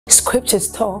Scriptures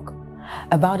talk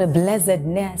about a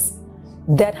blessedness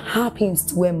that happens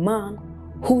to a man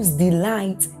whose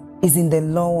delight is in the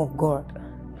law of God.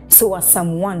 So as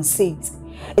Psalm 1 says,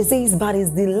 it says, but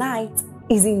his delight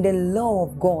is in the law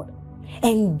of God,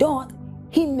 and doth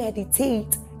he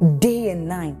meditate day and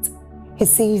night. He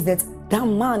says that that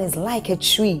man is like a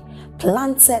tree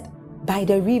planted by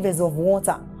the rivers of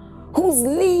water, whose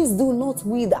leaves do not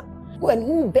wither, and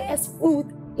who bears fruit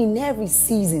in every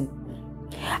season.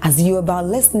 As you're about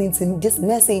listening to this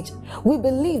message, we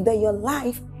believe that your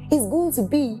life is going to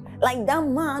be like that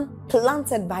man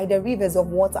planted by the rivers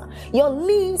of water. Your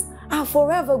leaves are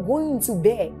forever going to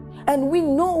bear. And we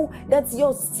know that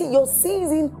your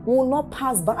season will not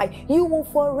pass by. You will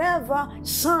forever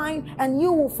shine and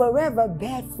you will forever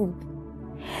bear fruit.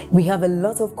 We have a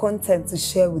lot of content to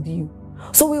share with you.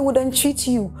 So we would entreat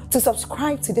you to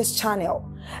subscribe to this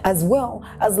channel, as well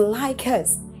as like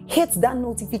us. Hit that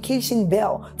notification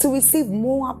bell to receive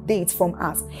more updates from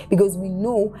us, because we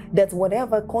know that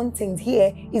whatever content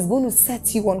here is going to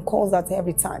set you on course at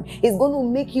every time. It's going to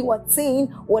make you attain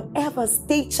whatever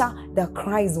stature that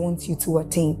Christ wants you to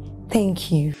attain. Thank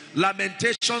you.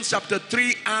 Lamentations chapter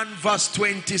 3 and verse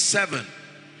 27.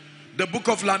 The book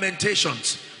of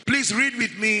Lamentations. Please read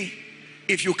with me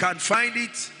if you can find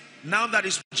it. Now that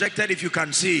it's projected, if you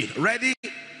can see it. Ready?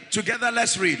 Together,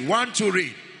 let's read. 1, 2,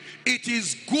 read. It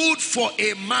is good for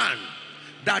a man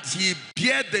that he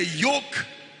bear the yoke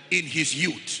in his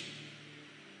youth.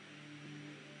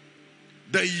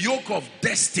 The yoke of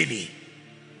destiny.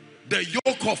 The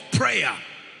yoke of prayer.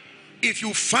 If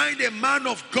you find a man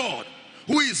of God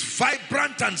who is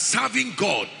vibrant and serving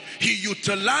God, he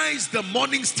utilized the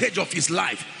morning stage of his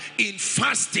life in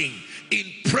fasting, in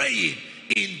praying,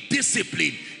 in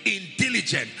discipline, in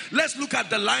diligence. Let's look at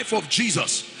the life of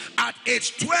Jesus. At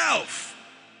age 12,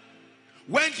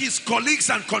 when his colleagues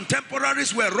and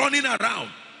contemporaries were running around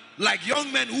like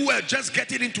young men who were just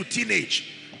getting into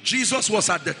teenage, Jesus was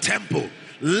at the temple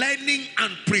learning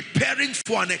and preparing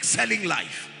for an excelling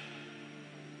life.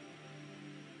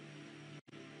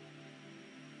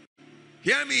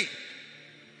 Hear me.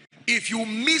 If you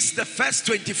miss the first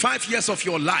 25 years of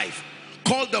your life,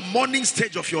 called the morning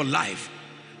stage of your life,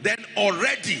 then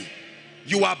already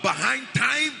you are behind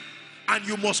time, and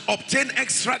you must obtain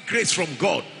extra grace from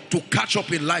God to catch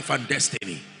up in life and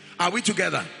destiny. Are we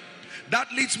together?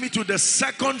 That leads me to the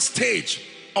second stage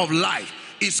of life.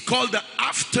 It's called the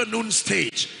afternoon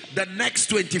stage. The next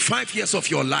 25 years of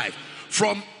your life,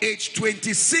 from age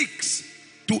 26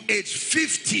 to age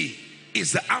 50,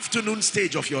 is the afternoon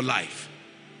stage of your life.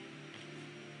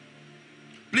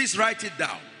 Please write it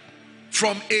down.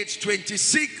 From age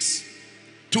 26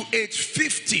 to age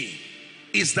 50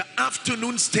 is the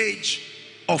afternoon stage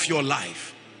of your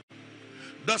life.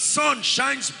 The sun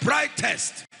shines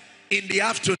brightest in the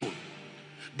afternoon.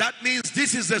 That means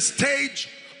this is the stage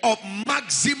of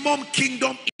maximum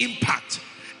kingdom impact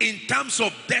in terms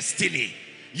of destiny.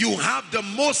 You have the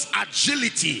most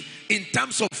agility in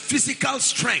terms of physical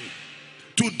strength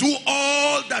to do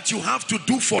all that you have to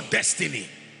do for destiny.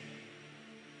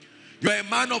 You're a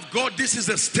man of God. This is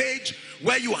a stage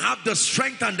where you have the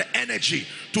strength and the energy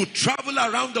to travel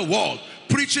around the world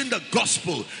preaching the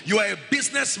gospel. You are a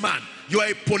businessman. You are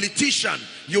a politician.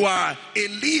 You are a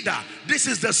leader. This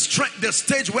is the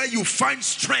stage where you find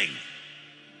strength.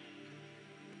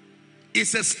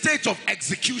 It's a stage of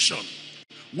execution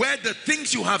where the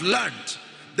things you have learned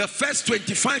the first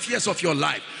 25 years of your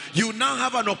life, you now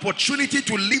have an opportunity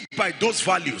to live by those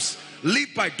values, live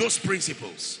by those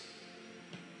principles.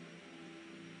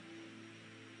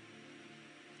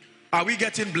 Are we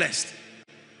getting blessed?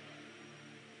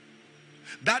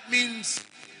 That means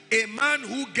a man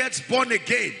who gets born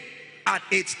again at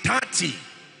age 30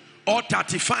 or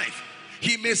 35,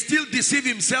 he may still deceive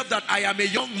himself that I am a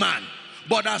young man.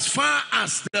 But as far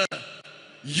as the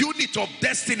unit of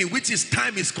destiny, which is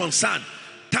time, is concerned,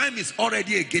 time is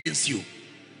already against you.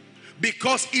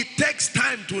 Because it takes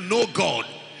time to know God.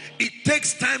 It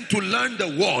takes time to learn the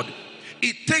word.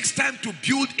 It takes time to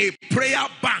build a prayer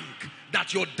bank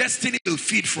that your destiny will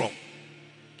feed from.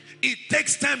 It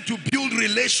takes time to build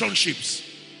relationships.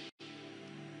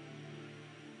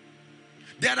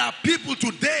 There are people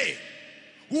today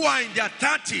who are in their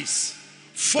 30s,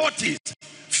 40s,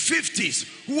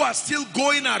 50s, who are still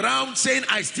going around saying,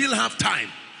 I still have time.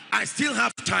 I still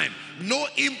have time. No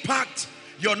impact.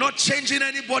 You're not changing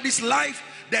anybody's life.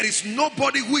 There is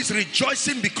nobody who is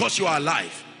rejoicing because you are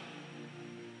alive.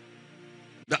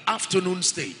 The afternoon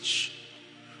stage.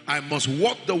 I must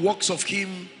walk the works of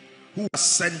him who has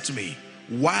sent me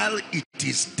while it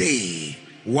is day.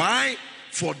 Why?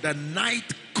 For the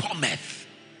night cometh.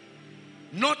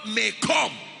 Not may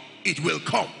come, it will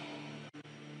come.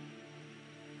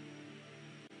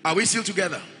 Are we still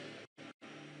together?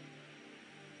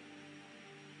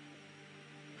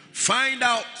 Find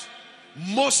out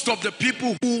most of the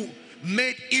people who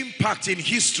made impact in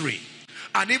history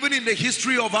and even in the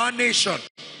history of our nation.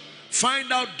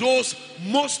 Find out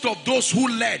most of those who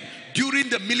led during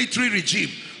the military regime.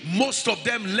 Most of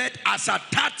them led as at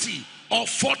 30 or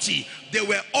 40. They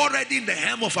were already in the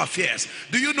helm of affairs.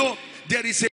 Do you know there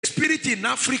is a spirit in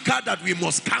Africa that we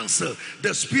must cancel?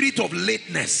 The spirit of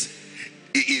lateness.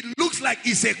 It looks like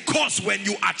it's a curse when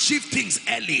you achieve things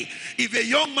early. If a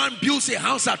young man builds a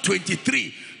house at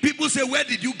 23, people say, where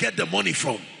did you get the money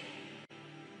from?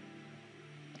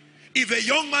 If a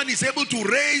young man is able to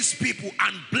raise people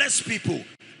and bless people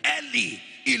early,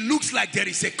 it looks like there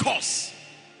is a curse.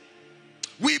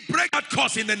 We break that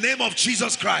curse in the name of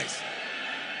Jesus Christ.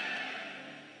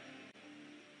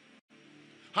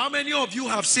 How many of you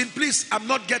have seen, please, I'm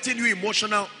not getting you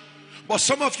emotional, but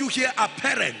some of you here are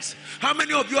parents. How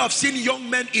many of you have seen young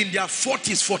men in their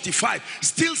 40s, 45,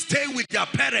 still staying with their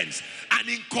parents and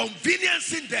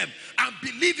inconveniencing them and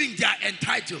believing they are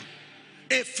entitled?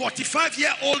 A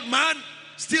 45-year-old man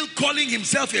still calling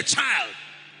himself a child.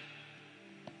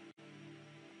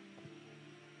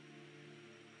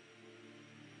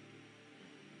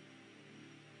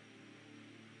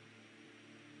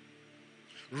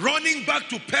 Running back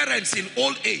to parents in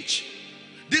old age.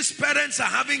 These parents are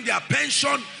having their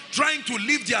pension, trying to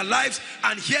live their lives,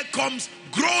 and here comes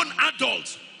grown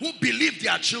adults who believe they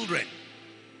are children.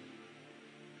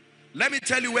 Let me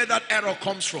tell you where that error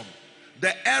comes from.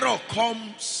 The error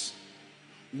comes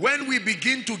when we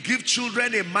begin to give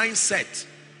children a mindset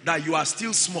that you are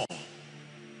still small.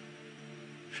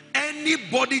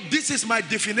 Anybody, this is my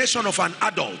definition of an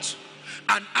adult.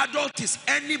 An adult is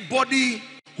anybody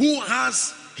who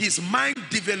has his mind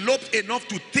developed enough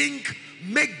to think,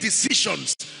 make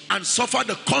decisions, and suffer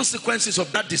the consequences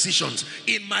of that decisions.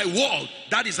 In my world,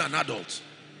 that is an adult.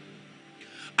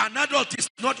 An adult is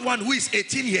not one who is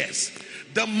 18 years.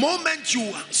 The moment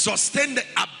you sustain the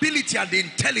ability and the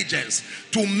intelligence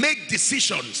to make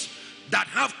decisions that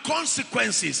have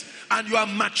consequences and you are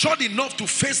matured enough to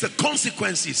face the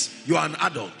consequences, you are an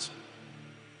adult.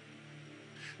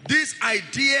 This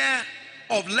idea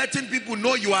of letting people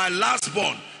know you are a last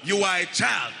born, you are a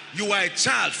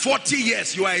child, 40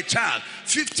 years, you are a child,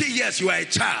 50 years, you are a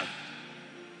child,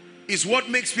 is what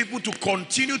makes people to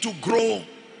continue to grow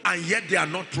and yet they are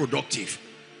not productive.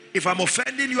 If I'm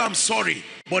offending you, I'm sorry,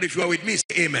 but if you are with me,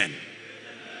 say amen.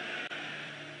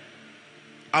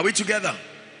 Are we together?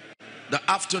 The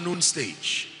afternoon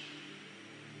stage.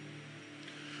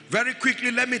 Very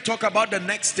quickly, let me talk about the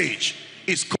next stage.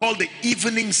 It's called the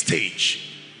evening stage.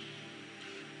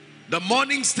 The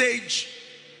morning stage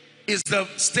is the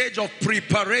stage of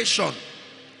preparation.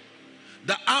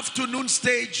 The afternoon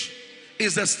stage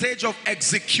is the stage of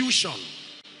execution.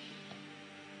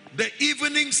 The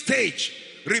evening stage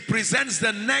represents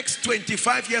the next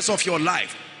 25 years of your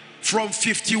life. From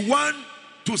 51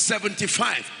 to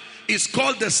 75 is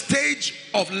called the stage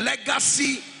of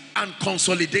legacy and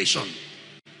consolidation.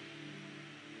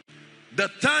 The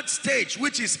third stage,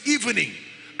 which is evening,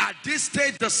 at this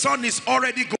stage the sun is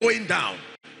already going down,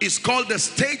 is called the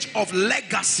stage of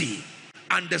legacy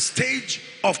and the stage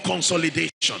of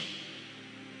consolidation.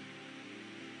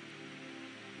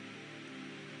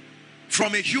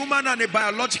 From a human and a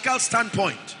biological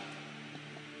standpoint,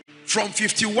 from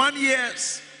 51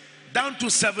 years down to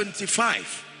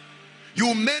 75,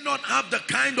 you may not have the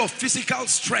kind of physical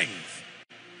strength,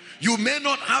 you may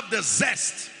not have the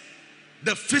zest,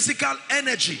 the physical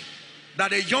energy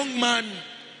that a young man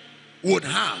would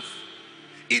have.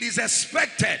 It is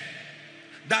expected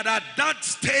that at that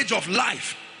stage of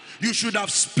life, you should have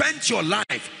spent your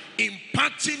life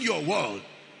impacting your world,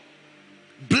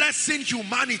 blessing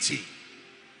humanity.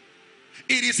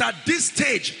 It is at this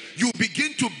stage you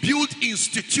begin to build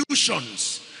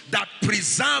institutions that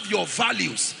preserve your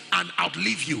values and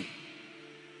outlive you.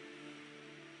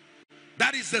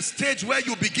 That is the stage where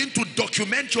you begin to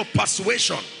document your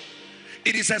persuasion.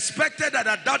 It is expected that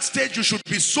at that stage you should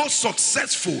be so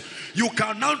successful, you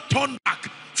can now turn back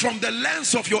from the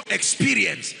lens of your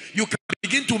experience. You can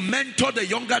begin to mentor the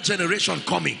younger generation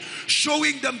coming,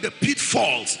 showing them the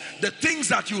pitfalls, the things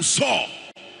that you saw,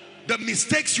 the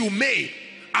mistakes you made,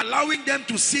 allowing them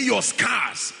to see your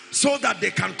scars so that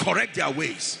they can correct their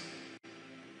ways.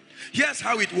 Here's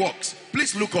how it works.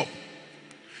 Please look up.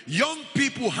 Young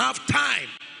people have time,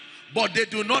 but they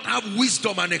do not have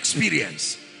wisdom and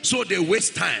experience, so they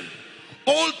waste time.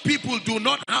 Old people do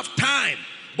not have time,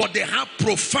 but they have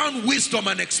profound wisdom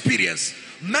and experience.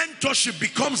 Mentorship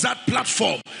becomes that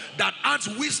platform that adds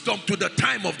wisdom to the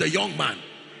time of the young man.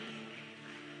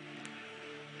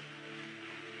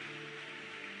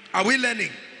 Are we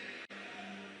learning?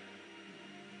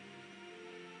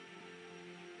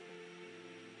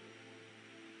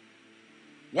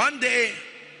 One day,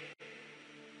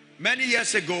 many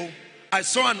years ago, I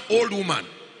saw an old woman,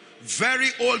 very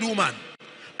old woman,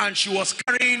 and she was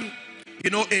carrying,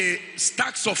 a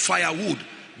stacks of firewood,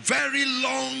 very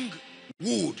long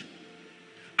wood,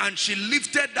 and she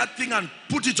lifted that thing and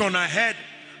put it on her head,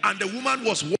 and the woman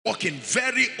was walking,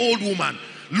 very old woman,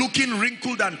 looking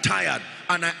wrinkled and tired.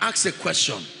 And I asked a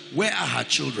question: where are her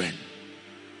children?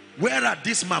 Where are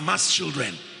this mama's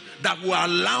children that will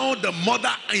allow the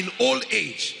mother in old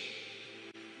age?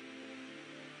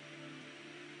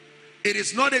 It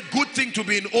is not a good thing to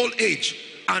be in old age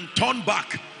and turn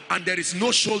back and there is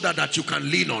no shoulder that you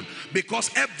can lean on, because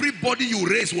everybody you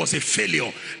raised was a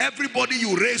failure. Everybody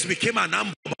you raised became an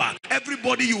amber.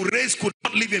 Everybody you raised could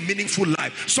not live a meaningful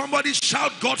life. Somebody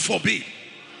shout, God forbid.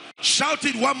 Shout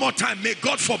it one more time. May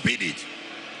God forbid it.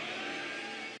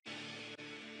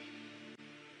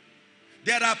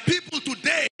 There are people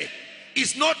today,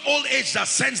 it's not old age that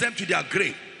sends them to their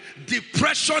grave.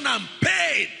 Depression and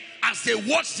pain as they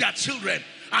watch their children.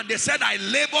 And they said, I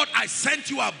labored, I sent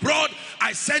you abroad,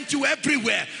 I sent you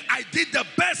everywhere. I did the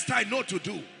best I know to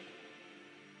do.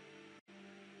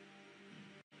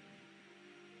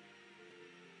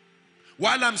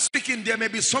 While I'm speaking, there may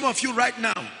be some of you right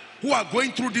now who are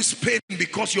going through this pain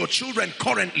because your children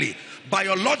currently,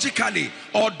 biologically,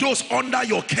 or those under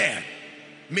your care,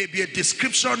 may be a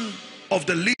description of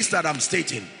the list that I'm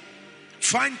stating.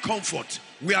 Find comfort.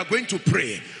 We are going to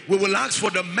pray. We will ask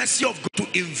for the mercy of God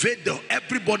to invade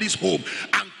everybody's home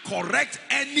and correct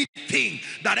anything,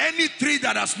 that any tree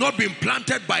that has not been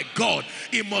planted by God,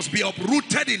 it must be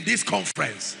uprooted in this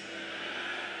conference.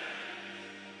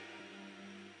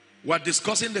 We're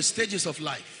discussing the stages of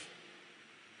life.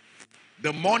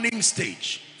 The morning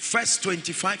stage, first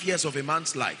 25 years of a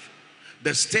man's life.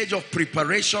 The stage of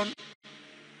preparation,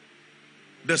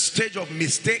 the stage of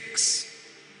mistakes,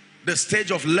 the stage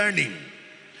of learning.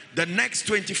 The next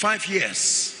 25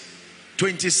 years,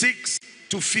 26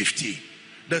 to 50,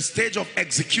 the stage of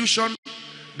execution,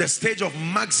 the stage of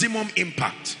maximum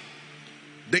impact.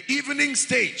 The evening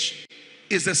stage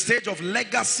is the stage of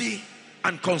legacy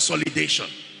and consolidation.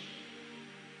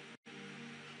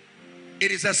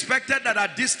 It is expected that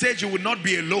at this stage you will not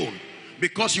be alone,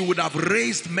 because you would have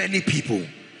raised many people.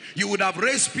 You would have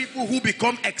raised people who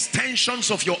become extensions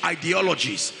of your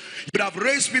ideologies. You would have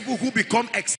raised people who become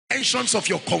extensions of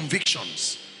your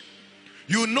convictions.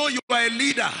 You know you are a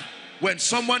leader when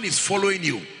someone is following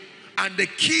you. And the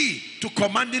key to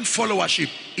commanding followership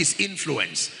is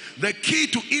influence. The key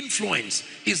to influence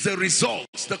is the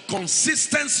results, the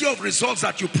consistency of results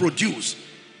that you produce,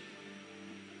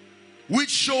 which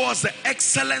show us the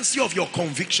excellency of your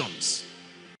convictions.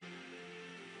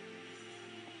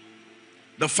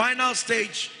 The final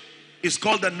stage is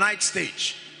called the night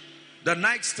stage. The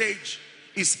night stage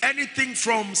is anything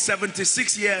from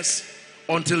 76 years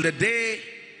until the day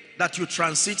that you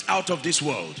transit out of this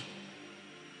world.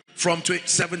 From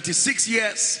 76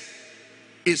 years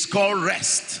is called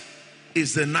rest,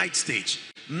 is the night stage.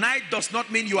 Night does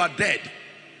not mean you are dead.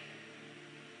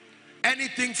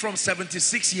 Anything from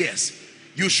 76 years,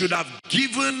 you should have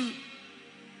given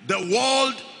the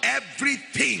world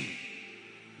everything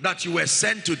that you were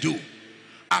sent to do.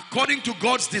 According to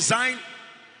God's design,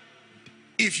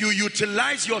 if you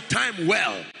utilize your time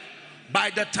well, by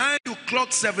the time you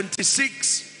clock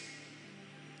 76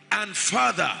 and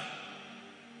further,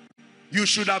 you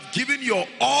should have given your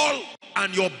all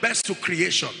and your best to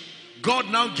creation. God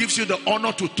now gives you the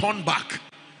honor to turn back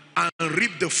and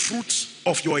reap the fruits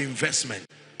of your investment.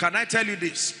 Can I tell you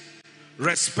this?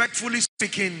 Respectfully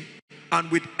speaking,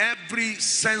 and with every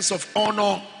sense of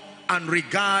honor and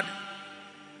regard,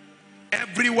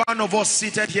 every one of us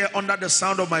seated here under the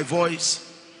sound of my voice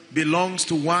belongs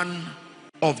to one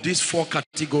of these four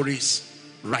categories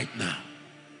right now.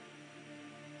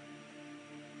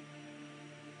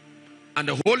 And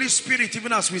the Holy Spirit,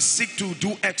 even as we seek to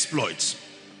do exploits,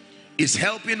 is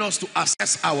helping us to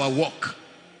assess our work.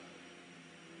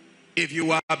 If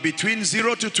you are between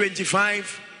 0 to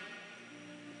 25,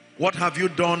 what have you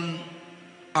done?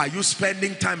 Are you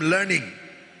spending time learning?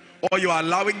 Or you are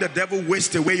allowing the devil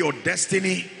waste away your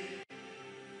destiny?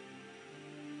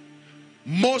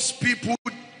 Most people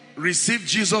receive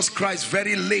Jesus Christ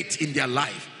very late in their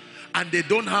life, and they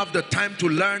don't have the time to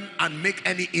learn and make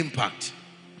any impact.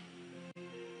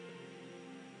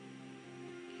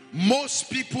 Most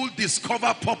people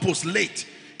discover purpose late,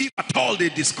 if at all they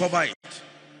discover it.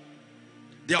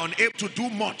 They are unable to do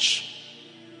much.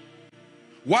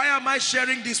 Why am I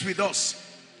sharing this with us?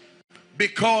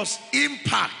 Because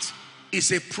impact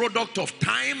is a product of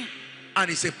time and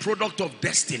is a product of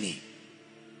destiny.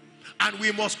 And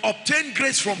we must obtain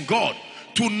grace from God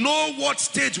to know what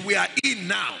stage we are in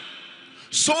now.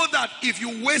 So that if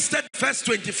you wasted the first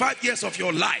 25 years of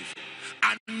your life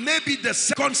and maybe the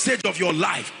second stage of your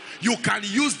life, you can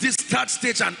use this third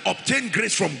stage and obtain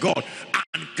grace from God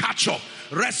and catch up.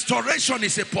 Restoration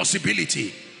is a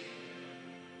possibility.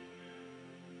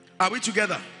 Are we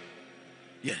together?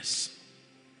 Yes.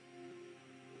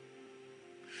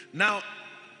 Now,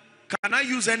 can I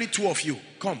use any two of you?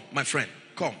 Come, my friend,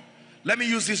 come. Let me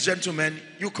use this gentleman.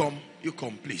 You come,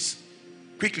 please.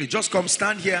 Quickly, just come,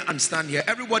 stand here and stand here.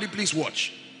 Everybody, please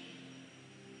watch.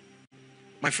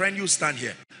 My friend, you stand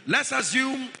here. Let's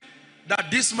assume that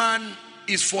this man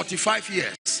is 45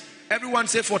 years. Everyone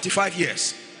say 45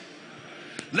 years.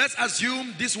 Let's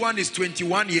assume this one is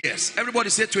 21 years. Everybody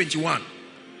say 21.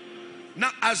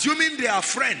 Now, assuming they are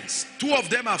friends, two of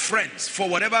them are friends for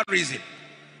whatever reason.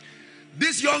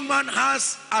 This young man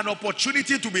has an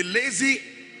opportunity to be lazy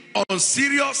or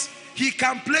unserious. He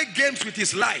can play games with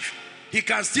his life. He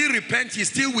can still repent. He's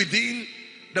still within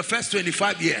the first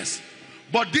 25 years.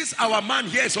 But this our man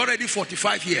here is already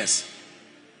 45 years.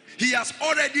 He has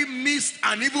already missed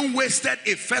and even wasted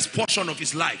a first portion of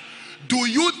his life. Do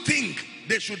you think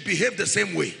they should behave the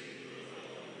same way?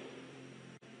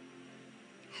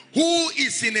 Who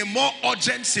is in a more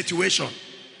urgent situation?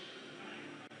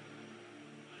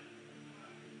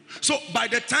 So by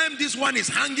the time this one is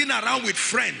hanging around with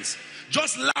friends,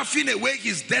 just laughing away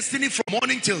his destiny from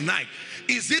morning till night,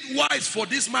 is it wise for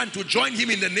this man to join him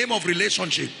in the name of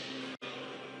relationship?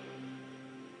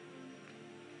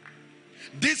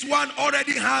 This one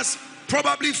already has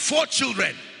probably 4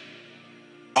 children,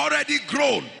 already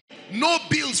grown, no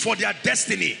bills for their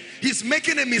destiny. He's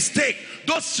making a mistake.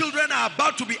 Those children are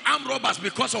about to be armed robbers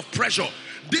because of pressure.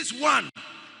 This one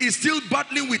is still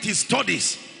battling with his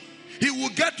studies. He will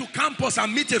get to campus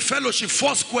and meet a fellowship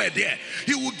 4 square there.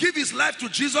 He will give his life to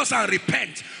Jesus and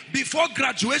repent. Before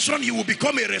graduation, he will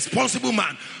become a responsible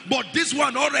man. But this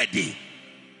one already,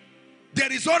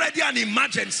 there is already an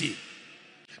emergency.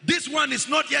 This one is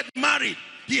not yet married.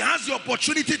 He has the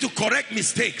opportunity to correct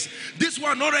mistakes. This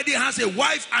one already has a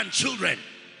wife and children.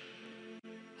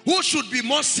 Who should be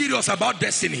more serious about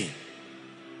destiny?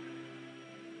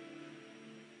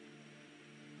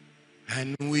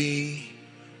 And we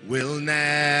will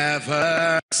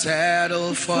never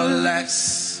settle for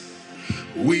less.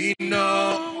 We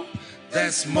know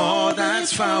there's more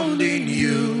that's found in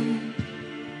you.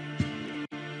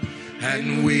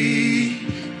 And we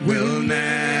will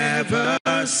never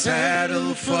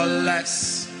settle for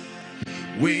less.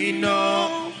 We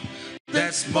know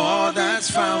there's more that's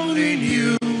found in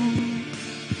you.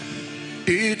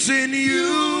 It's in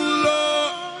you,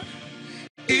 Lord.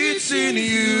 It's in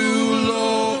you,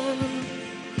 Lord.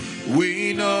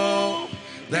 We know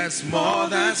there's more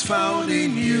that's found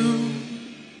in you.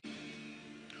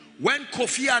 When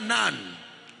Kofi Annan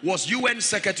was UN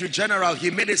Secretary General,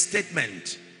 he made a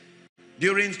statement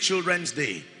during Children's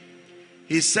Day.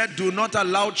 He said, do not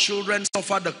allow children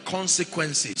suffer the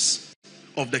consequences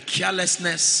of the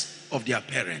carelessness of their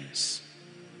parents.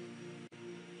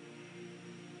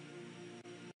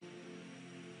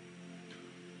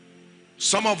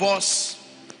 Some of us,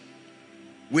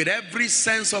 with every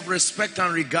sense of respect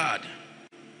and regard,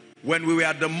 when we were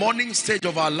at the morning stage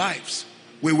of our lives,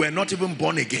 we were not even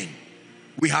born again.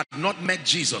 We had not met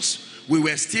Jesus. We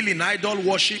were still in idol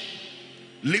worship,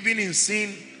 living in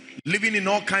sin, living in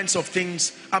all kinds of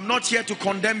things. I'm not here to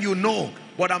condemn you, no,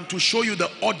 but I'm to show you the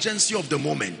urgency of the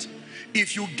moment.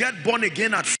 If you get born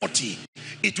again at 40,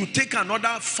 it will take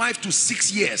another 5 to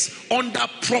 6 years under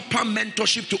proper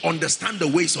mentorship to understand the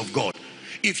ways of God.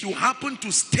 If you happen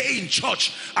to stay in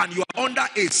church and you are under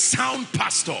a sound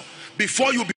pastor,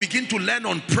 before you begin to learn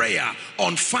on prayer,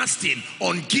 on fasting,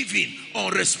 on giving,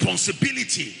 on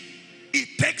responsibility,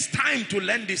 it takes time to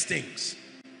learn these things.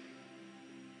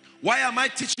 Why am I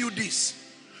teaching you this?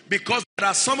 Because there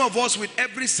are some of us with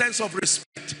every sense of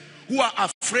respect who are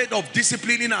afraid of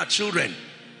disciplining our children.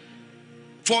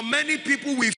 For many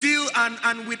people, we feel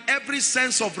and with every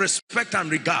sense of respect and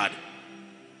regard.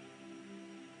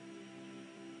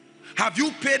 Have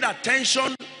you paid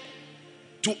attention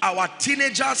to our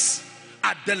teenagers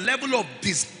at the level of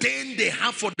disdain they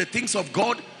have for the things of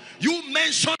God? You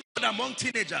mention God among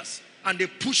teenagers and they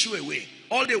push you away.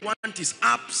 All they want is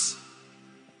apps,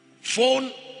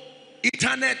 phone,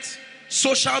 internet,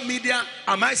 social media.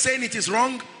 Am I saying it is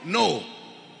wrong? No.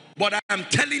 But I am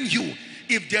telling you,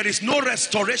 if there is no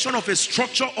restoration of a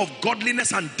structure of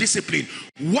godliness and discipline,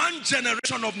 one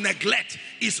generation of neglect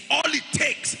is all it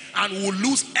takes, and we'll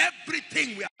lose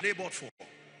everything we have labored for.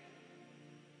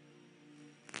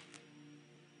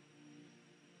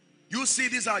 You see,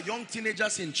 these are young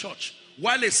teenagers in church.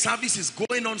 While a service is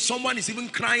going on, someone is even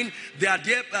crying. They are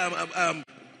there,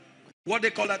 what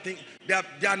they call that thing?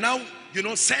 They are now,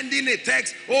 sending a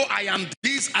text. Oh, I am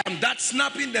this, I am that,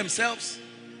 snapping themselves.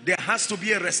 There has to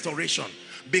be a restoration,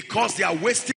 because they are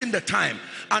wasting the time.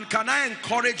 And can I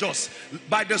encourage us,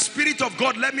 by the Spirit of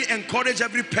God, let me encourage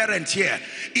every parent here.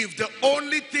 If the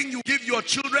only thing you give your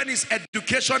children is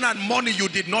education and money, you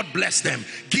did not bless them.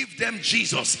 Give them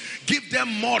Jesus. Give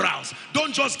them morals.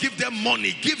 Don't just give them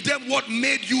money. Give them what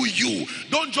made you you.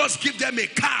 Don't just give them a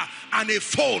car and a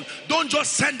phone. Don't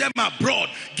just send them abroad.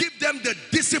 Give them the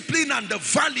discipline and the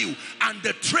value and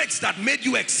the traits that made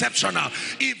you exceptional.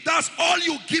 If that's all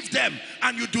you give them,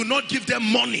 and you do not give them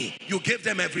money, you give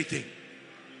them everything.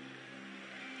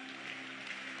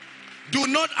 Do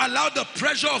not allow the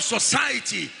pressure of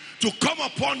society to come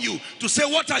upon you to say,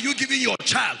 what are you giving your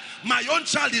child? My own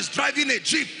child is driving a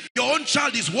jeep. Your own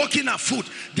child is walking afoot.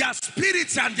 Their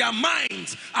spirits and their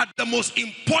minds are the most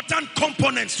important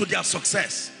components to their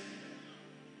success.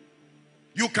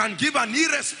 You can give an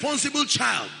irresponsible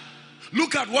child.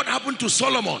 Look at what happened to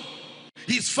Solomon.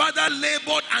 His father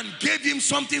labored and gave him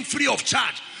something free of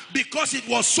charge. Because it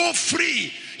was so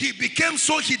free, he became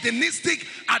so hedonistic.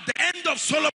 At the end of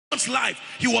Solomon's life,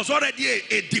 he was already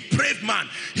a depraved man.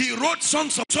 He wrote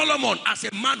Songs of Solomon as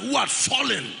a man who had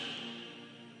fallen.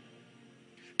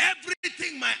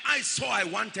 Everything my eyes saw I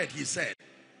wanted, he said.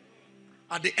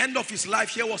 At the end of his life,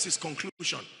 here was his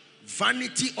conclusion.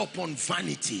 Vanity upon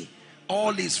vanity.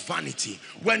 All is vanity.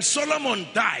 When Solomon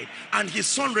died and his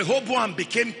son Rehoboam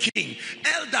became king,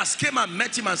 elders came and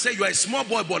met him and said, you are a small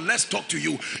boy, but let's talk to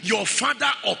you. Your father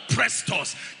oppressed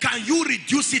us. Can you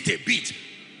reduce it a bit?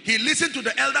 He listened to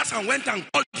the elders and went and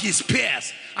called his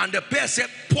peers, and the peers said,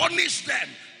 punish them.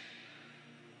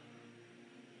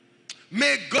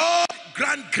 May God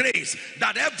grant grace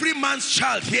that every man's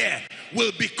child here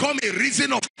will become a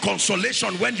reason of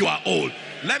consolation when you are old.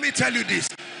 Let me tell you this.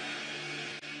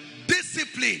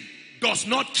 Discipline does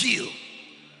not kill.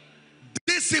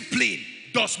 Discipline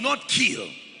does not kill.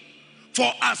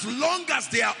 For as long as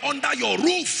they are under your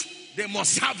roof, they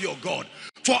must serve your God.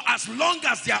 For as long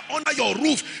as they are under your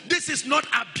roof, this is not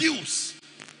abuse.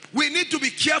 We need to be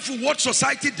careful what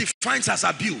society defines as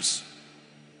abuse.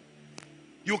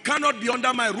 You cannot be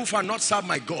under my roof and not serve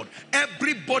my God.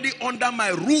 Everybody under my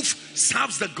roof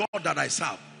serves the God that I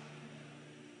serve.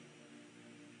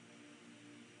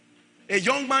 A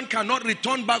young man cannot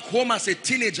return back home as a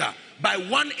teenager by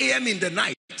 1 a.m. in the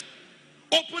night.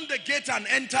 Open the gate and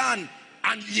enter,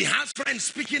 and he has friends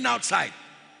speaking outside.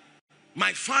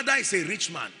 My father is a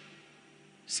rich man.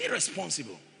 Is he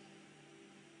responsible?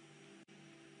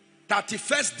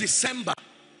 31st December,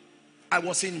 I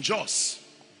was in Jos.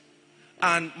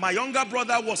 And my younger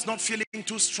brother was not feeling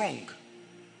too strong.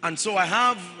 And so I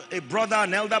have a brother,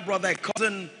 an elder brother, a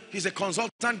cousin. He's a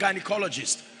consultant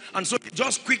gynecologist. And so he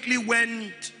just quickly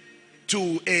went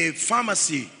to a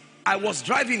pharmacy. I was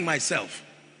driving myself,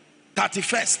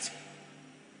 31st,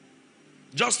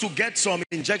 just to get some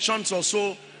injections or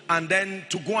so, and then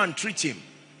to go and treat him.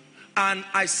 And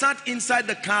I sat inside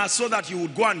the car so that he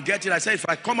would go and get it. I said, if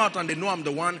I come out and they know I'm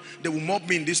the one, they will mob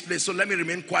me in this place. So let me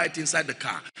remain quiet inside the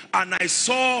car. And I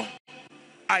saw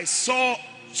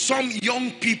some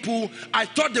young people. I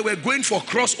thought they were going for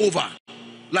crossover,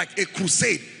 like a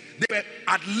crusade. They were,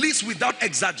 at least without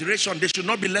exaggeration, they should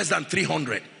not be less than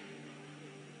 300.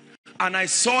 And I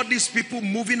saw these people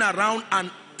moving around,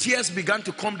 and tears began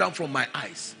to come down from my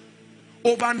eyes.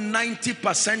 Over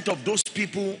 90% of those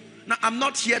people. Now, I'm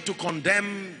not here to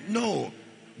condemn, no.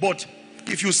 But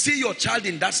if you see your child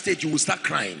in that state, you will start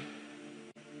crying.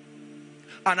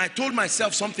 And I told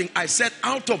myself something. I said,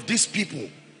 out of these people,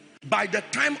 by the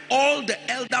time all the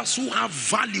elders who have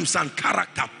values and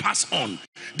character pass on,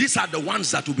 these are the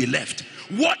ones that will be left.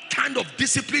 What kind of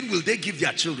discipline will they give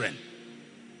their children?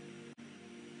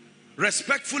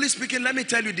 Respectfully speaking, let me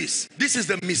tell you this. This is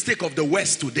the mistake of the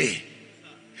West today.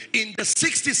 In the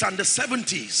 60s and the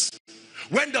 70s,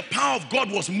 when the power of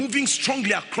God was moving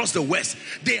strongly across the West,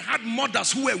 they had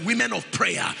mothers who were women of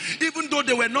prayer. Even though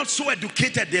they were not so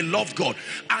educated, they loved God.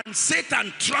 And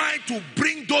Satan tried to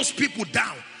bring those people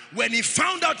down. When he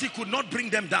found out he could not bring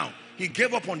them down, he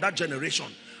gave up on that generation.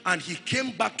 and he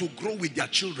came back to grow with their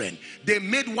children. They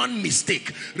made one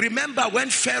mistake. Remember when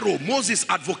Pharaoh, Moses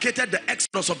advocated the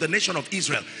exodus of the nation of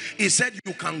Israel. He said,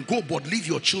 you can go, but leave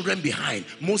your children behind.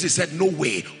 Moses said, no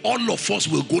way. All of us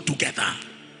will go together.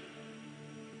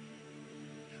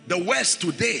 The West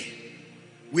today,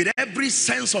 with every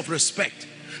sense of respect,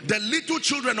 the little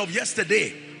children of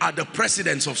yesterday are the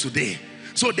presidents of today.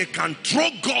 So they can throw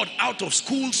God out of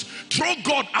schools, throw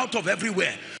God out of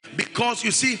everywhere. Because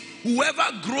you see, whoever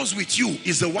grows with you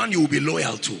is the one you will be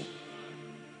loyal to.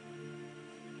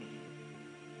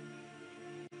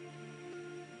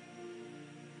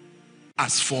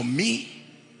 As for me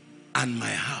and my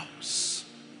house.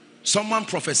 Someone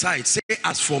prophesied, say,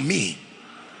 as for me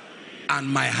and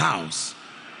my house,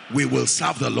 we will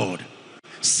serve the Lord.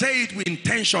 Say it with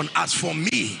intention, as for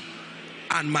me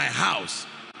and my house.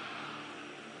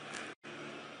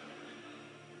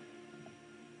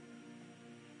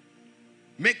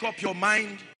 Make up your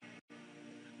mind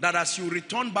that as you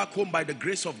return back home by the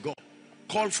grace of God,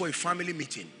 call for a family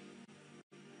meeting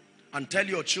and tell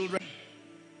your children,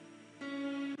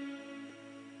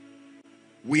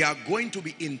 we are going to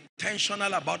be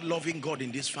intentional about loving God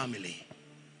in this family.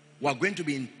 We are going to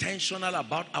be intentional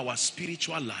about our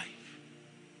spiritual life.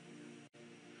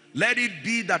 Let it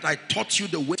be that I taught you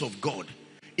the ways of God.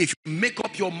 If you make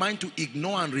up your mind to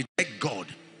ignore and reject God,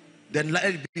 then let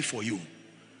it be for you.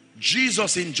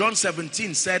 Jesus in John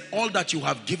 17 said, all that you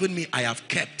have given me I have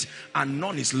kept, and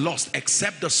none is lost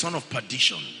except the son of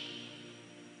perdition.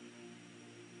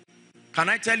 Can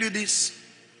I tell you this?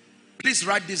 Please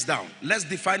write this down. Let's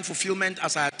define fulfillment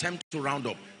as I attempt to round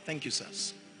up. Thank you,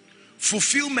 sirs.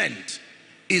 Fulfillment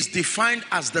is defined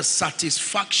as the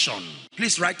satisfaction.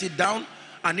 Please write it down,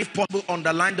 and if possible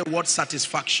underline the word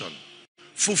satisfaction.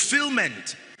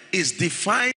 Fulfillment is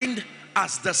defined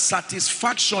as the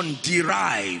satisfaction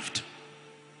derived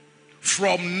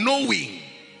from knowing,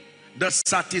 the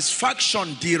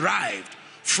satisfaction derived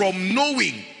from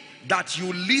knowing that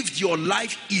you lived your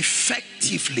life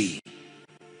effectively.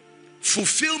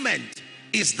 Fulfillment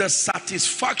is the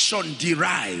satisfaction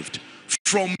derived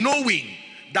from knowing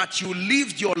that you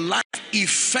lived your life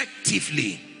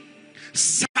effectively,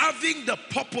 serving the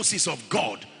purposes of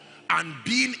God and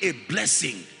being a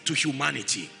blessing to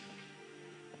humanity.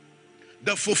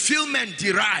 The fulfillment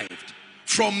derived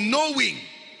from knowing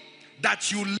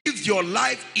that you lived your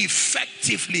life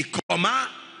effectively,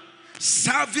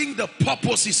 serving the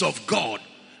purposes of God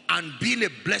and being a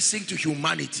blessing to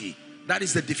humanity. That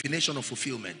is the definition of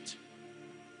fulfillment.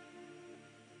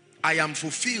 I am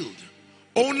fulfilled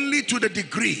only to the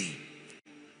degree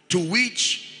to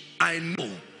which I know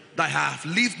that I have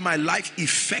lived my life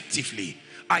effectively.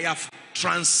 I have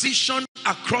transitioned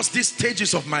across these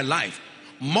stages of my life.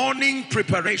 Morning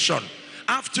preparation,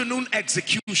 afternoon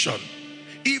execution,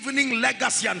 evening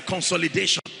legacy and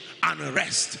consolidation, and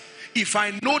rest. If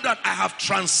I know that I have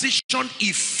transitioned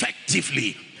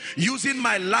effectively, using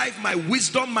my life, my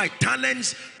wisdom, my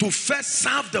talents to first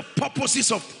serve the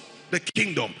purposes of the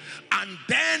kingdom, and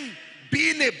then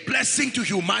being a blessing to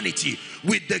humanity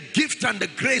with the gift and the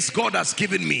grace God has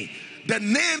given me, the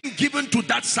name given to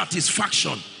that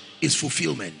satisfaction is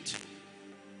fulfillment.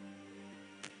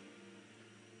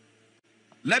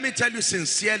 Let me tell you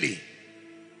sincerely,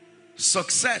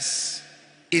 success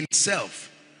in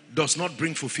itself does not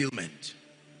bring fulfillment.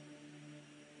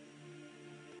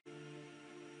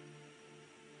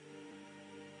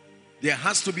 There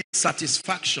has to be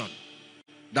satisfaction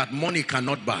that money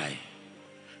cannot buy.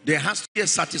 There has to be a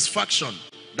satisfaction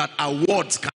that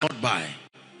awards cannot buy.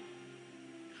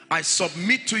 I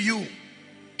submit to you,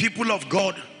 people of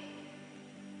God,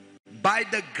 by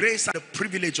the grace and the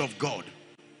privilege of God,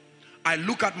 I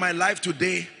look at my life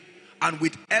today, and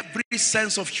with every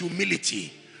sense of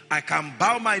humility, I can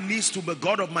bow my knees to the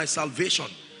God of my salvation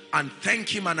and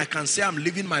thank him, and I can say I'm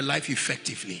living my life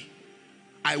effectively.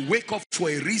 I wake up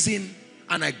for a reason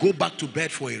and I go back to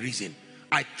bed for a reason.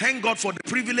 I thank God for the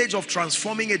privilege of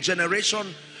transforming a generation.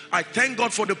 I thank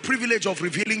God for the privilege of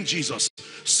revealing Jesus.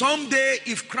 Someday,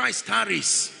 if Christ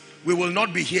tarries, we will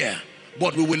not be here,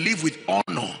 but we will live with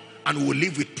honor and we will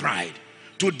live with pride.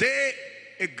 Today,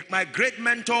 my great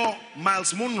mentor,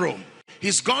 Miles Monroe,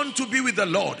 he's gone to be with the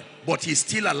Lord, but he's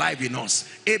still alive in us.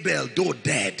 Abel, though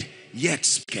dead, yet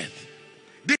speaketh.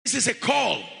 This is a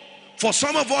call. For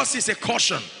some of us, it's a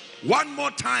caution. One more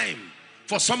time.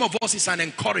 For some of us, it's an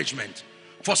encouragement.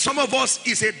 For some of us,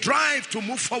 it's a drive to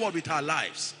move forward with our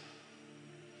lives.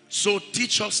 So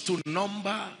teach us to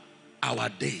number our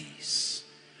days,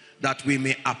 that we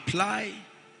may apply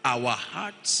our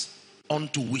hearts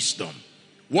unto wisdom.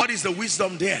 What is the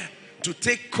wisdom there? To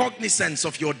take cognizance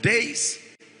of your days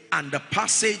and the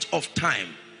passage of time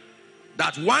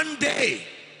that one day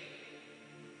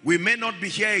we may not be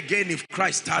here again if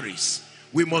Christ tarries.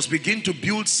 We must begin to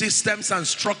build systems and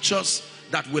structures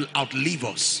that will outlive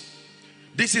us.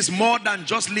 This is more than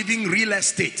just living real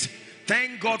estate.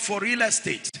 Thank God for real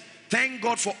estate. Thank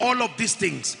God for all of these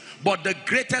things. But the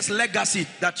greatest legacy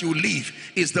that you leave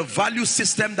is the value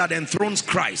system that enthrones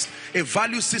Christ. A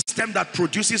value system that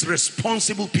produces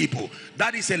responsible people.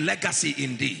 That is a legacy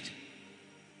indeed.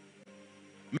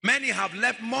 Many have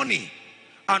left money,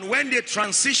 and when they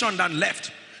transitioned and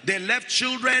left, they left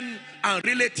children and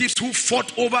relatives who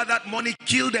fought over that money,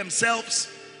 killed themselves.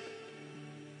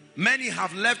 Many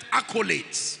have left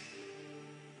accolades.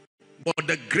 But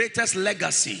the greatest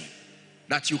legacy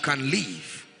that you can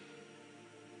leave,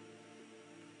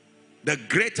 the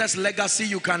greatest legacy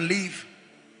you can leave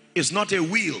is not a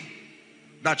will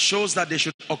that shows that they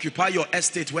should occupy your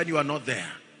estate when you are not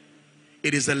there.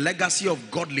 It is a legacy of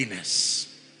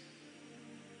godliness,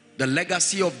 the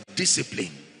legacy of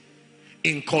discipline,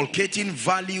 inculcating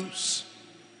values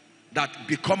that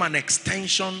become an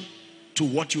extension to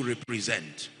what you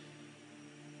represent.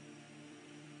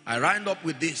 I round up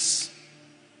with this.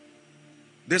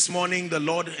 This morning, the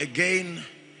Lord again,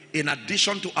 in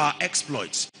addition to our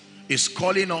exploits, is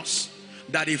calling us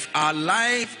that if our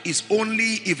life is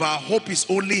only, if our hope is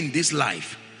only in this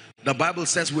life, the Bible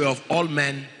says we are of all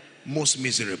men most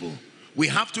miserable. We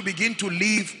have to begin to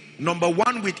live, number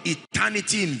one, with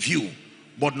eternity in view,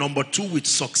 but number two, with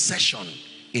succession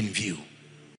in view.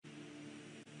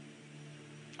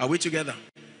 Are we together?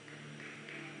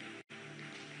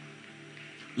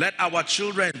 Let our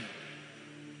children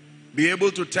be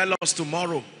able to tell us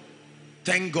tomorrow,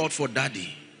 thank God for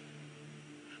daddy.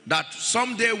 That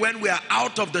someday when we are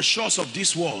out of the shores of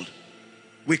this world,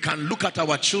 we can look at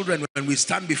our children when we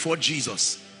stand before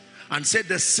Jesus and say,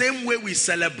 the same way we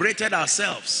celebrated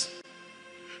ourselves.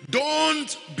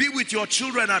 Don't be with your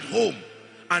children at home,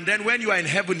 and then when you are in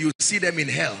heaven, you see them in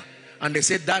hell. And they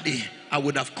say, Daddy, I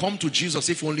would have come to Jesus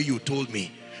if only you told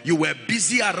me. You were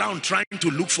busy around trying to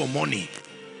look for money.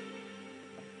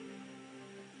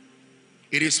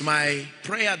 It is my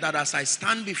prayer that as I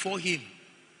stand before him,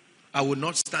 I will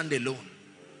not stand alone.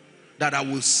 That I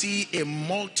will see a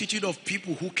multitude of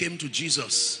people who came to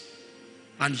Jesus.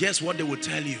 And here's what they will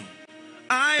tell you.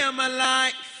 I am a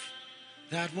life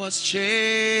that was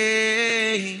changed.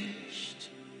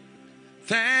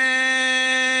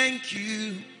 Thank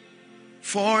you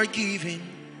for giving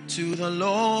to the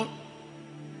Lord.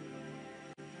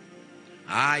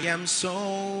 I am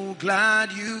so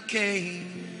glad you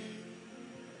came.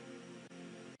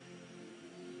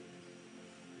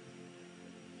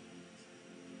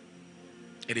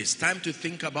 It is time to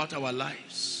think about our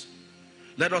lives.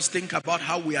 Let us think about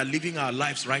how we are living our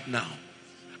lives right now.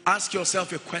 Ask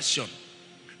yourself a question.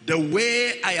 The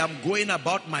way I am going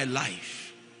about my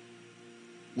life,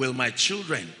 will my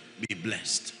children be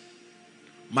blessed?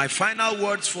 My final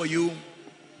words for you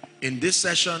in this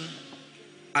session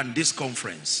and this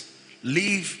conference.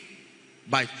 Live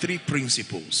by 3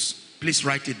 principles. Please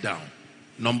write it down.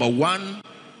 Number 1,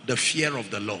 the fear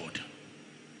of the Lord.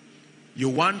 You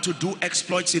want to do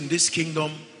exploits in this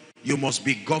kingdom, you must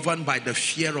be governed by the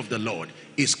fear of the Lord.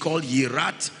 It's called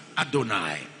Yirat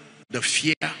Adonai, the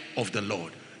fear of the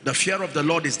Lord. The fear of the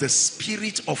Lord is the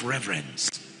spirit of reverence.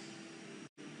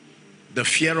 The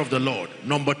fear of the Lord.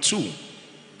 Number 2,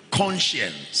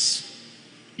 conscience.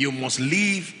 You must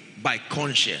live by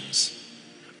conscience.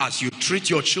 As you treat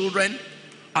your children,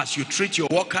 as you treat your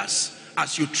workers,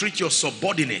 as you treat your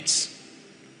subordinates,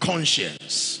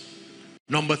 conscience.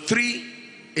 Number 3,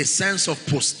 a sense of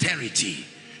posterity.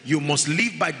 You must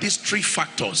live by these 3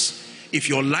 factors if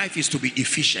your life is to be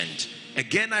efficient.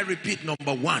 Again, I repeat,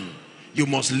 number 1, you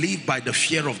must live by the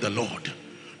fear of the Lord.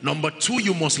 Number 2,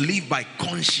 you must live by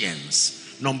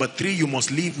conscience. Number 3, you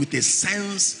must live with a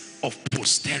sense of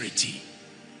posterity.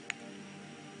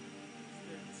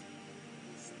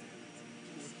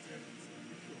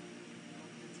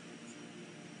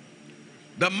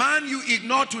 The man you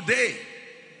ignore today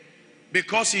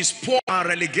because he's poor and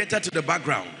relegated to the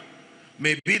background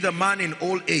may be the man in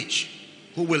old age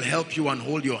who will help you and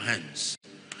hold your hands.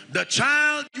 The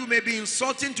child you may be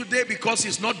insulting today because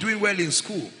he's not doing well in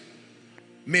school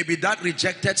may be that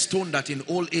rejected stone that in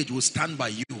old age will stand by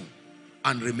you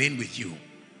and remain with you.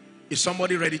 Is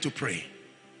somebody ready to pray?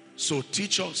 So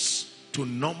teach us to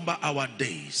number our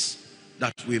days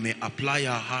that we may apply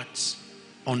our hearts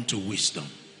unto wisdom.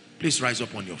 Please rise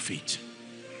up on your feet.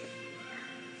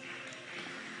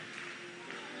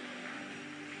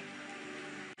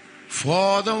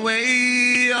 For the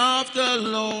way of the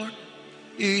Lord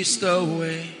is the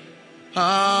way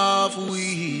of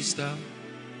wisdom.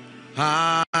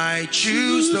 I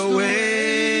choose the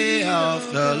way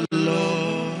of the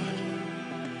Lord.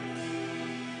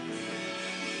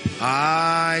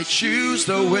 I choose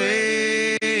the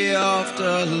way of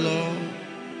the Lord.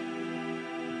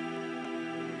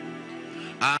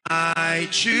 I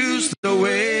choose the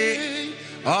way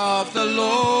of the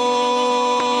Lord.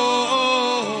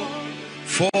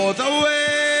 For the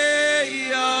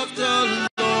way of the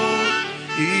Lord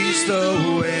is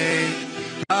the way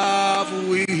of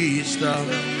wisdom.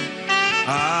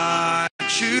 I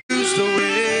choose the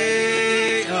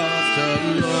way of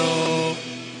the Lord.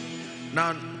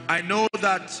 Now, I know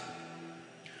that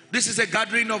this is a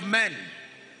gathering of men,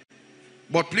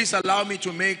 but please allow me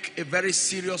to make a very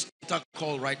serious altar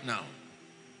call right now.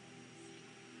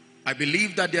 I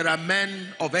believe that there are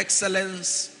men of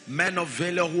excellence, men of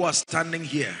valor who are standing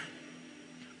here.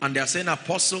 And they are saying,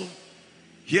 Apostle,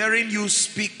 hearing you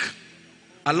speak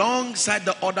alongside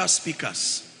the other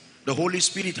speakers, the Holy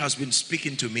Spirit has been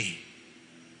speaking to me.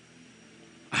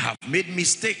 I have made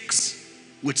mistakes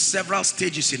with several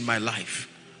stages in my life.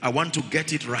 I want to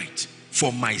get it right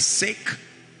for my sake,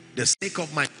 the sake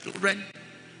of my children,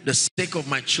 the sake of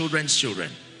my children's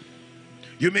children.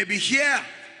 You may be here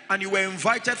and you were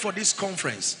invited for this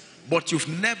conference, but you've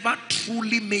never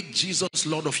truly made Jesus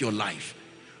Lord of your life.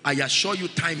 I assure you,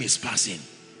 time is passing.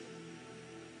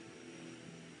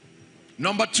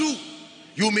 Number two,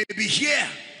 you may be here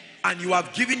and you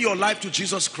have given your life to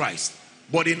Jesus Christ,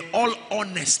 but in all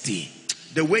honesty,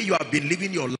 the way you have been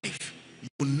living your life,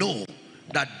 you know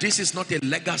that this is not a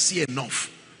legacy enough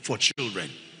for children.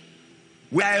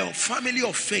 We are a family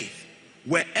of faith.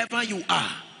 Wherever you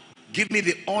are, give me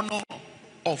the honor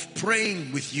of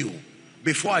praying with you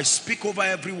before I speak over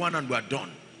everyone and we're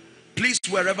done. Please,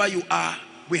 wherever you are,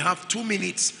 we have 2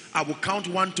 minutes. I will count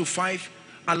 1 to 5.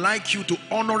 I'd like you to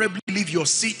honorably leave your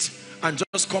seat and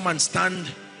just come and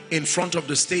stand in front of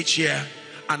the stage here,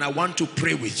 and I want to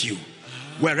pray with you.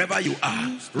 Wherever you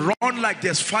are, run like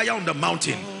there's fire on the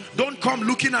mountain. Don't come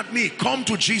looking at me. Come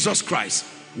to Jesus Christ.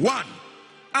 1.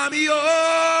 I'm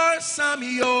yours, I'm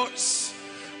yours,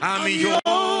 I'm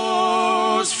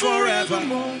yours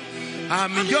forevermore.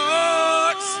 I'm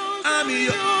yours, I'm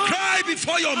yours. Cry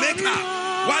before your maker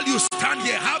while you stand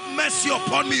here. Have mercy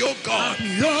upon me, oh God.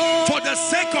 For the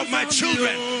sake of my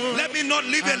children, let me not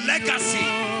leave a legacy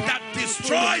that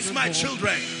destroys my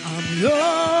children. I'm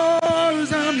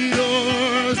yours, I'm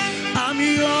yours, I'm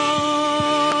yours.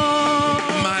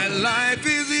 My life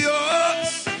is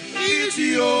yours, it's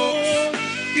yours,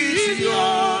 it's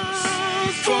yours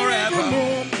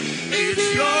forever.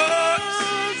 It's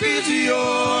yours, it's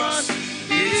yours,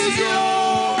 it's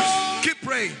yours. Keep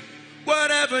praying.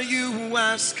 Whatever you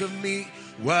ask of me,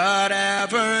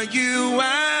 whatever you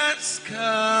ask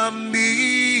of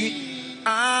me,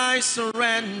 I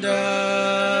surrender.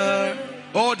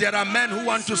 Oh, there are men who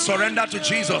want to surrender to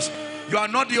Jesus. You are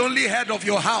not the only head of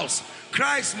your house.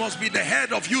 Christ must be the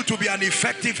head of you to be an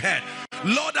effective head.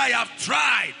 Lord, I have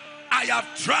tried. I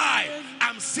have tried.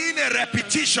 I'm seeing a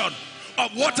repetition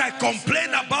of what I complain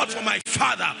about for my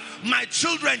father. My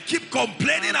children keep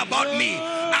complaining about me.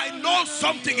 I know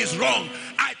something is wrong.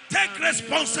 I take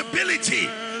responsibility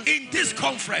in this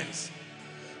conference.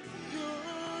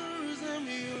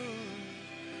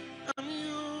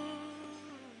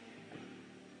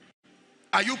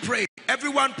 Are you praying?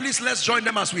 Everyone, please, let's join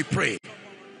them as we pray.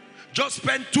 Just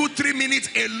spend 2-3 minutes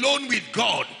alone with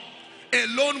God.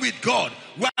 Alone with God.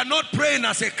 We are not praying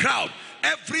as a crowd.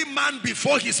 Every man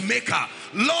before his maker.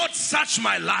 Lord, search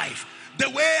my life. The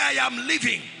way I am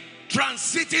living,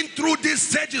 transiting through these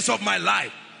stages of my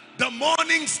life. The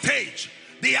morning stage,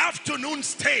 the afternoon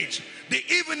stage, the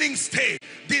evening stage.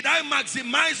 Did I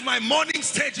maximize my morning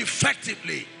stage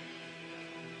effectively?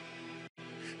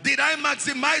 Did I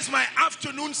maximize my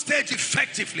afternoon stage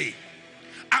effectively?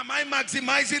 Am I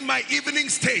maximizing my evening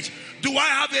stage? Do I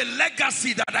have a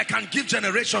legacy that I can give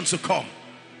generations to come?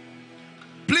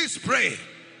 Please pray.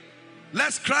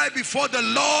 Let's cry before the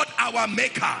Lord our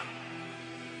Maker.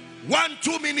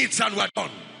 1-2 minutes and we're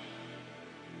done.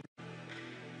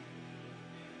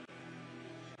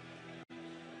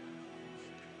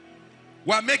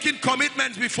 We're making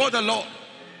commitments before the Lord.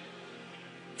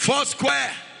 Four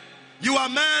Square, you are a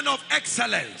man of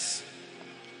excellence.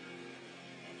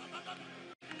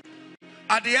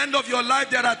 At the end of your life,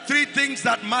 there are 3 things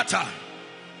that matter.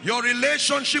 Your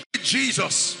relationship with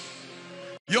Jesus,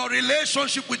 your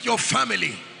relationship with your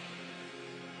family,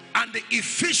 and the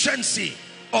efficiency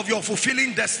of your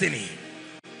fulfilling destiny.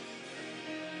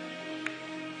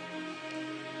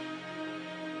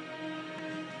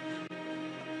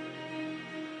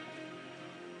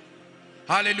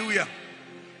 Hallelujah.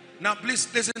 Now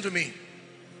please listen to me.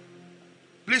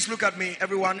 Please look at me,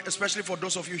 everyone, especially for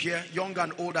those of you here, young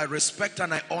and old. I respect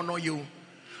and I honor you.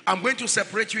 I'm going to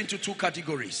separate you into two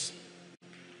categories.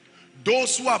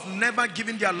 Those who have never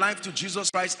given their life to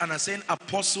Jesus Christ and are saying,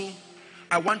 Apostle,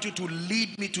 I want you to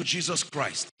lead me to Jesus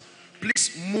Christ.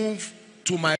 Please move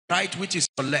to my right, which is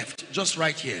your left. Just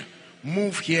right here.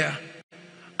 Move here.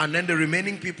 And then the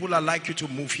remaining people, I'd like you to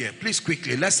move here. Please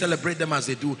quickly, let's celebrate them as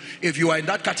they do. If you are in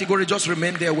that category, just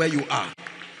remain there where you are.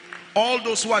 All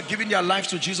those who are giving their lives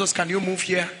to Jesus, can you move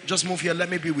here? Just move here. Let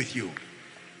me be with you.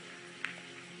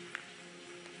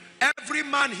 Every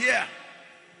man here,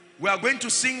 we are going to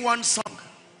sing one song.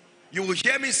 You will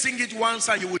hear me sing it once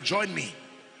and you will join me.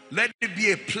 Let it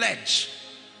be a pledge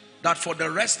that for the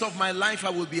rest of my life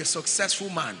I will be a successful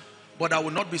man, but I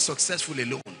will not be successful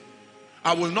alone.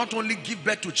 I will not only give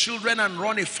birth to children and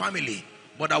run a family,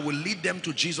 but I will lead them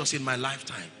to Jesus in my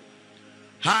lifetime.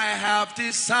 I have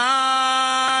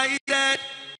decided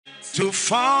to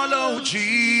follow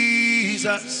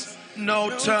Jesus.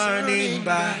 No turning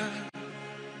back.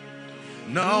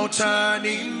 No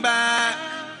turning back.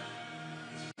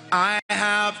 I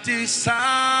have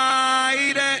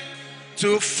decided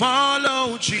to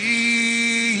follow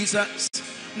Jesus.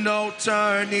 No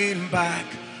turning back.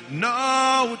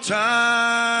 No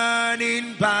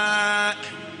turning back.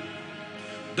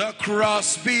 The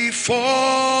cross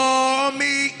before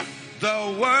me,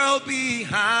 the world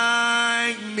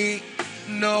behind me.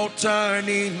 No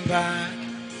turning back.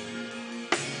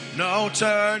 No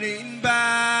turning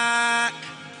back.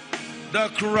 The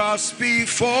cross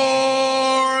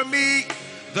before me,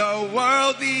 the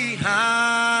world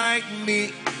behind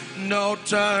me. No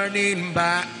turning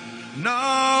back.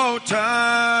 No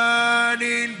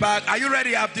turning back. Are you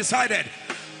ready? I've decided.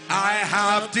 I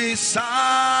have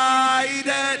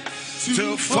decided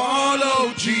to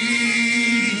follow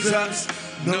Jesus.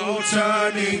 No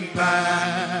turning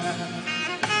back.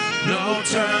 No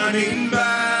turning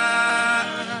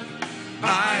back.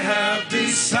 I have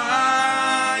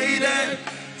decided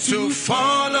to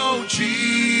follow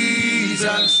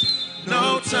Jesus.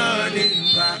 No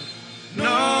turning back.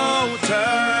 No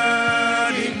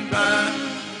turning back.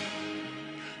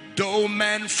 Though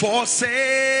men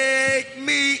forsake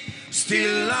me,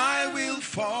 still I will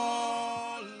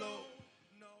follow.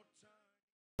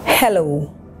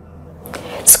 Hello.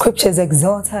 Scriptures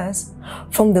exhort us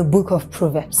from the book of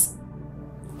Proverbs.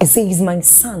 It says, my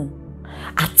son,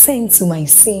 attend to my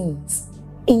sayings.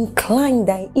 Incline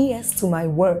thy ears to my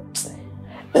words.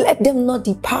 Let them not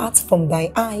depart from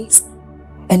thy eyes,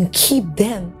 and keep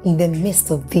them in the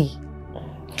midst of thee.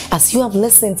 As you have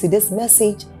listened to this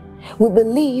message, we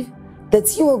believe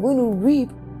that you are going to reap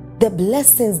the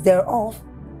blessings thereof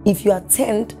if you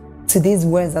attend to these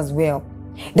words as well.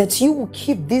 That you will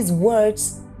keep these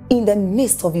words in the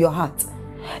midst of your heart.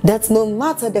 That no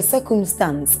matter the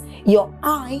circumstance, your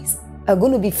eyes are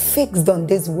going to be fixed on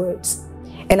these words.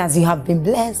 And as you have been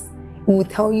blessed, we will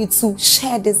tell you to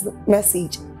share this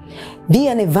message. Be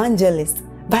an evangelist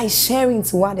by sharing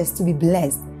to others to be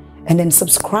blessed. And then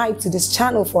subscribe to this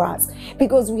channel for us,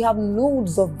 because we have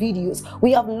loads of videos,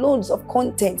 we have loads of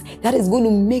content that is going to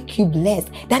make you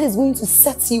blessed, that is going to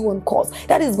set you on course,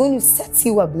 that is going to set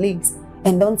you ablaze.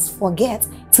 And don't forget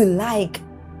to like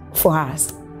for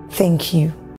us. Thank you.